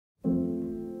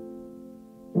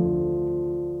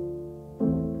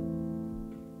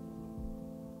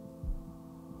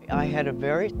I had a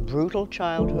very brutal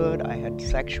childhood. I had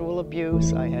sexual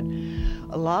abuse. I had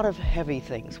a lot of heavy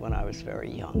things when I was very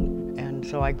young. And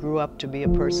so I grew up to be a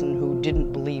person who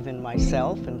didn't believe in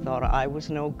myself and thought I was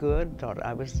no good, thought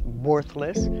I was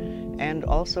worthless, and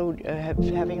also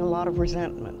having a lot of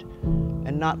resentment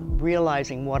and not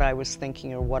realizing what I was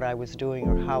thinking or what I was doing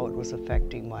or how it was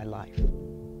affecting my life.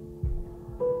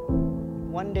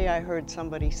 One day I heard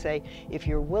somebody say, if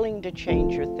you're willing to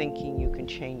change your thinking, you can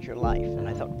change your life. And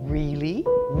I thought, really?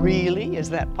 Really? Is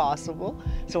that possible?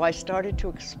 So I started to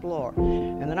explore.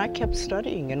 And then I kept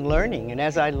studying and learning. And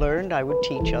as I learned, I would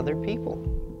teach other people.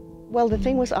 Well, the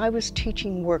thing was, I was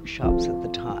teaching workshops at the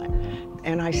time.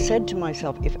 And I said to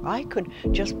myself, if I could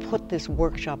just put this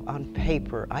workshop on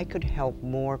paper, I could help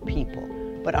more people.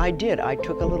 But I did. I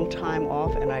took a little time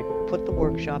off and I put the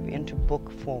workshop into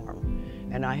book form.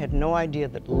 And I had no idea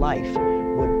that life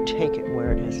would take it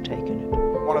where it has taken it.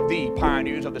 One of the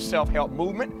pioneers of the self-help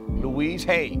movement, Louise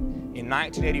Hay. In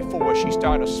 1984, she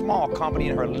started a small company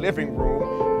in her living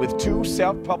room with 2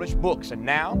 self-published books, and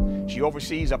now she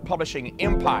oversees a publishing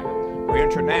empire. Her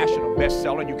international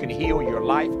bestseller, You Can Heal Your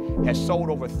Life, has sold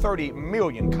over 30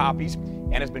 million copies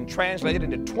and has been translated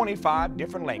into 25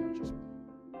 different languages.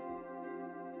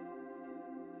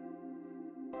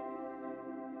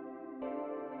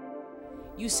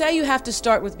 You say you have to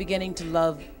start with beginning to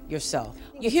love yourself.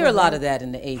 You hear a lot of that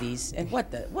in the 80s, and what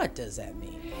does that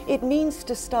mean? It means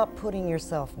to stop putting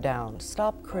yourself down,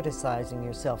 stop criticizing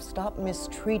yourself, stop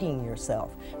mistreating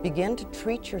yourself. Begin to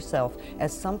treat yourself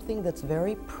as something that's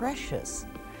very precious.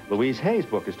 Louise Hay's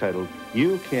book is titled,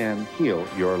 You Can Heal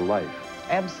Your Life.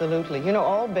 Absolutely. You know,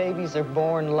 all babies are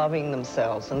born loving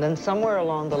themselves, and then somewhere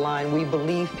along the line we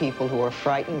believe people who are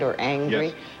frightened or angry,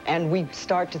 yes, and we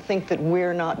start to think that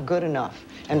we're not good enough.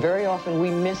 And very often we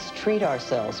mistreat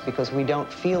ourselves because we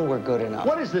don't feel we're good enough.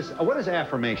 What is this? What is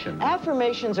affirmation?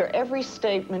 Affirmations are every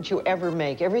statement you ever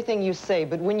make, everything you say.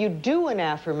 But when you do an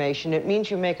affirmation, it means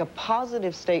you make a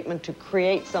positive statement to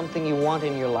create something you want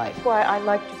in your life. That's why I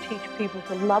like to teach people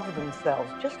to love themselves,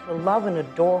 just to love and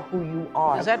adore who you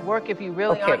are. Does that work if you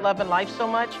really aren't loving life so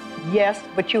much? Yes,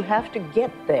 but you have to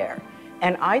get there.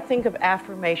 And I think of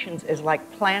affirmations as like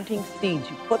planting seeds.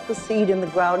 You put the seed in the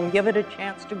ground and give it a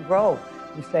chance to grow.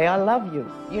 You say, I love you.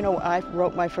 You know, I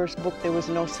wrote my first book, there was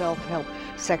no self-help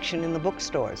section in the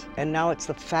bookstores. And now it's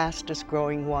the fastest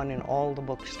growing one in all the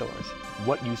bookstores.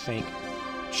 What you think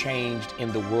changed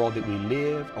in the world that we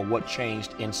live, or what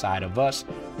changed inside of us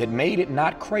that made it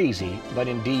not crazy, but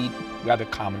indeed rather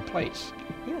commonplace?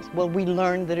 Yes, well, we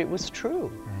learned that it was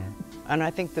true. And I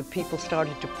think that people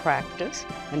started to practice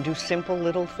and do simple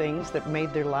little things that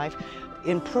made their life,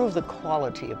 improve the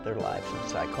quality of their life,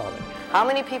 as I call it. How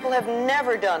many people have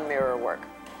never done mirror work?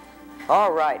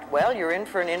 All right, well, you're in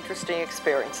for an interesting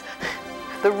experience.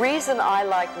 The reason I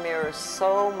like mirrors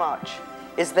so much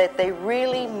is that they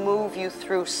really move you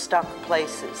through stuck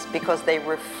places because they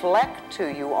reflect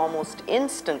to you almost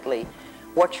instantly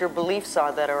what your beliefs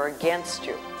are that are against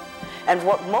you. And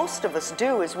what most of us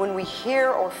do is when we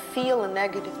hear or feel a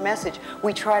negative message,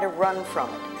 we try to run from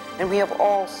it. And we have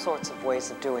all sorts of ways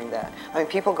of doing that. I mean,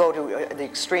 people go to the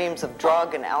extremes of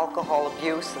drug and alcohol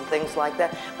abuse and things like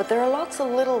that, but there are lots of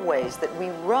little ways that we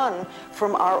run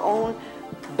from our own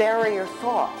barrier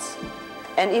thoughts.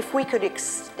 And if we could,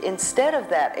 instead of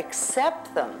that,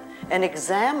 accept them and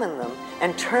examine them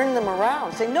and turn them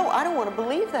around, say, no, I don't want to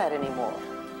believe that anymore.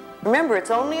 Remember, it's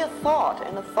only a thought,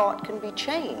 and a thought can be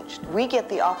changed. We get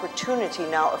the opportunity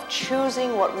now of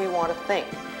choosing what we want to think.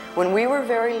 When we were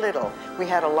very little, we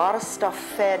had a lot of stuff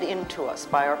fed into us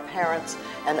by our parents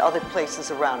and other places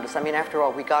around us. I mean, after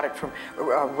all, we got it from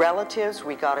relatives,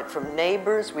 we got it from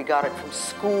neighbors, we got it from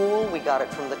school, we got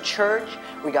it from the church,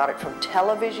 we got it from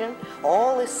television.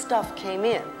 All this stuff came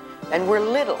in, and we're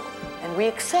little, and we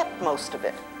accept most of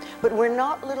it. But we're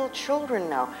not little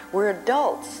children now, we're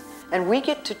adults. And we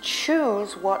get to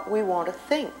choose what we want to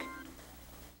think.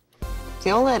 See,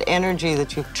 all that energy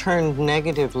that you've turned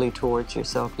negatively towards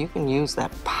yourself, you can use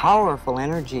that powerful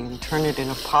energy and turn it in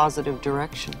a positive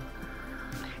direction.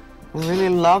 I really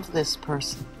love this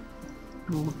person.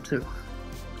 I want to.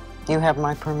 You have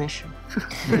my permission.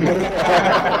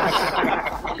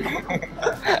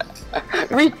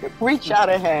 Reach out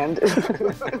a hand.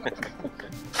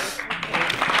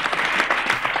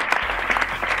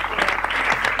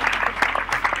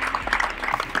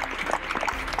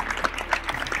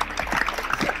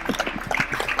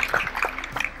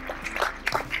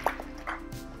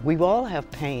 We all have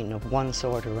pain of one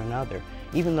sort or another,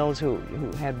 even those who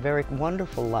had very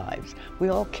wonderful lives. We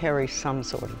all carry some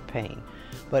sort of pain.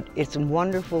 But it's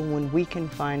wonderful when we can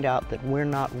find out that we're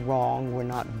not wrong, we're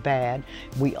not bad,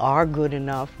 we are good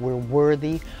enough, we're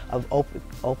worthy of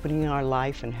opening our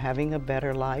life and having a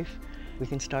better life. We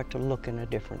can start to look in a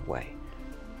different way.